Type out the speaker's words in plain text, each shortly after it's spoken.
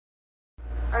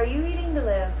Are you eating to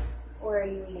live, or are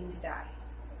you eating to die?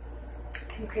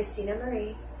 I'm Christina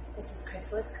Marie. This is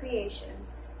Chrysalis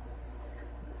Creations.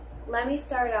 Let me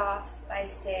start off by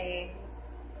saying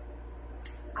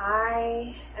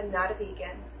I am not a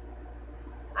vegan.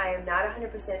 I am not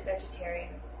 100%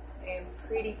 vegetarian. I am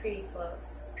pretty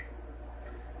close.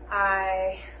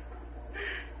 I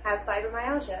have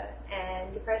fibromyalgia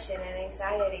and depression and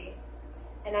anxiety,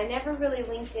 and I never really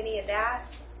linked any of that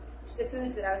to the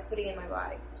foods that I was putting in my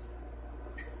body.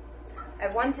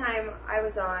 At one time, I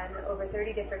was on over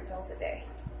 30 different pills a day.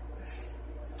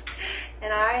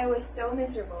 And I was so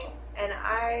miserable. And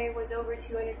I was over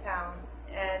 200 pounds.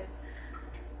 And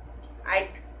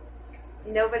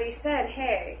nobody said,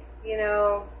 hey,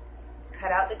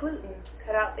 cut out the gluten,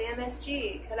 cut out the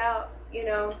MSG, cut out,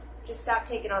 just stop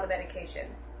taking all the medication.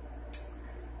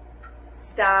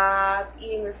 Stop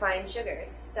eating refined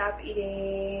sugars. Stop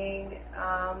eating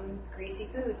greasy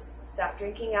foods. Stop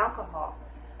drinking alcohol.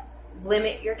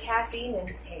 Limit your caffeine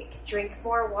intake. Drink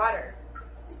more water.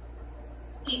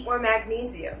 Eat more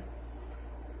magnesium.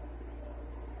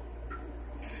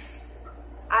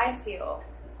 I feel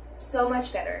so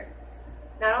much better.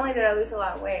 Not only did I lose a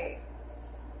lot of weight,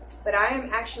 but I am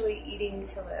actually eating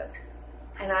to live.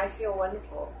 And I feel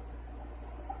wonderful.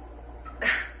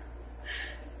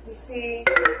 You see,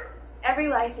 every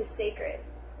life is sacred.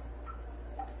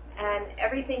 And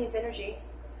everything is energy.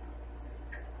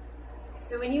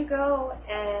 So when you go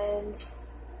and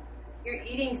you're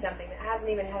eating something that hasn't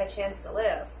even had a chance to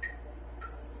live,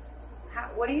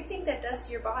 what do you think that does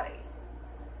to your body?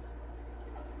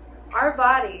 Our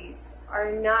bodies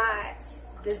are not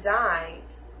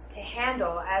designed to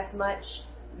handle as much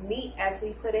meat as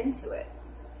we put into it.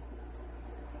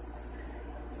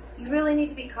 You really need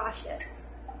to be cautious.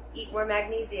 Eat more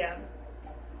magnesium.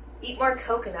 Eat more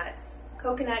coconuts.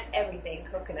 Coconut everything.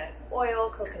 Coconut oil,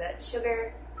 coconut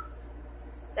sugar.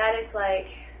 That is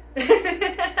like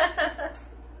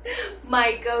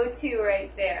my go-to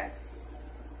right there.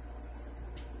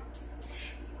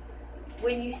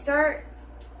 When you start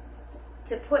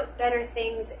to put better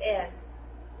things in,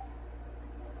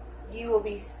 you will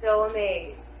be so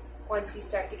amazed once you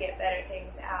start to get better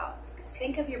things out. Because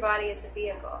think of your body as a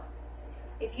vehicle.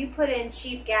 If you put in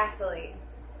cheap gasoline,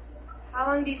 how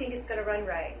long do you think it's going to run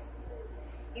right?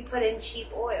 You put in cheap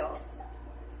oil,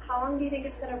 how long do you think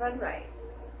it's going to run right?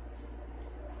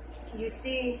 You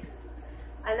see,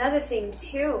 another thing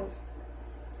too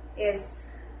is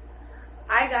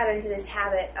I got into this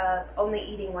habit of only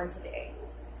eating once a day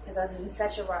because I was in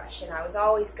such a rush and I was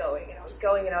always going and I was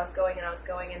going and I was going and I was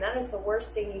going, and that is the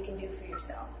worst thing you can do for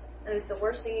yourself. That is the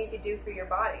worst thing you could do for your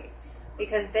body,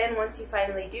 because then once you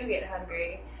finally do get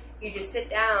hungry, you just sit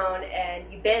down and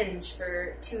you binge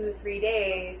for 2 or 3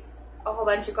 days a whole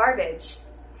bunch of garbage.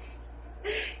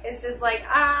 It's just like,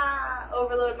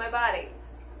 overload my body.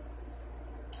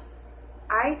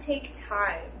 I take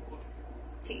time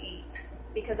to eat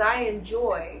because I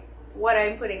enjoy what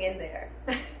I'm putting in there.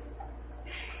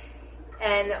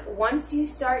 And once you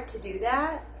start to do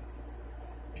that,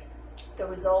 the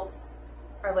results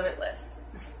are limitless.